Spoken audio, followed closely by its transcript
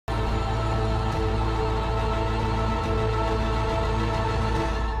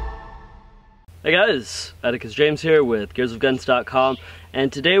Hey guys, Atticus James here with gearsofguns.com,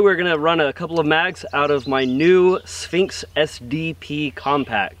 and today we're going to run a couple of mags out of my new Sphinx SDP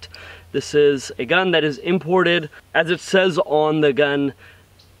compact. This is a gun that is imported, as it says on the gun,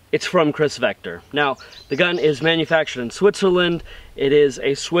 it's from Chris Vector. Now, the gun is manufactured in Switzerland, it is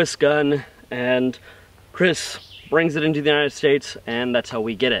a Swiss gun, and Chris brings it into the United States, and that's how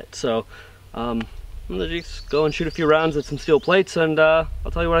we get it. So, I'm going to just go and shoot a few rounds at some steel plates, and I'll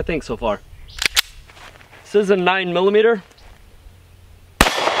tell you what I think so far. This is a 9mm.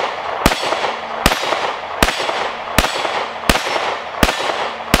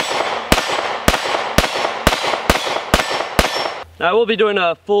 Now I will be doing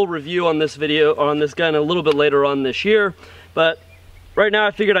a full review on this video, or on this gun, a little bit later on this year, but right now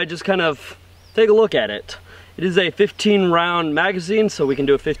I figured I'd just kind of take a look at it. It is a 15 round magazine, so we can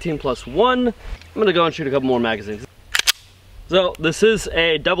do a 15 plus 1. I'm gonna go and shoot a couple more magazines. So this is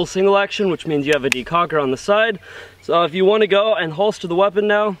a double single action, which means you have a decocker on the side. So if you want to go and holster the weapon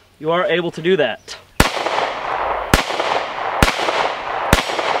now, you are able to do that.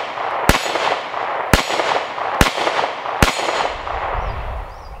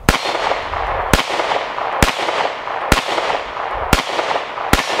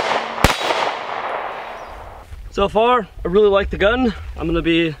 So far, I really like the gun. I'm going to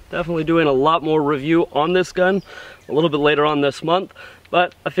be definitely doing a lot more review on this gun a little bit later on this month,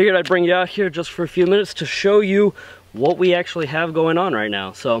 but I figured I'd bring you out here just for a few minutes to show you what we actually have going on right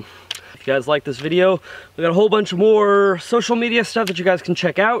now. So if you guys like this video, we got a whole bunch of more social media stuff that you guys can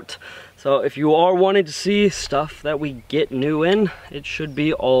check out. So if you are wanting to see stuff that we get new in, it should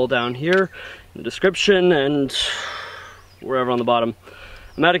be all down here in the description and wherever on the bottom.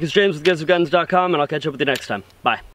 I'm Atticus James with gearsofguns.com, and I'll catch up with you next time. Bye.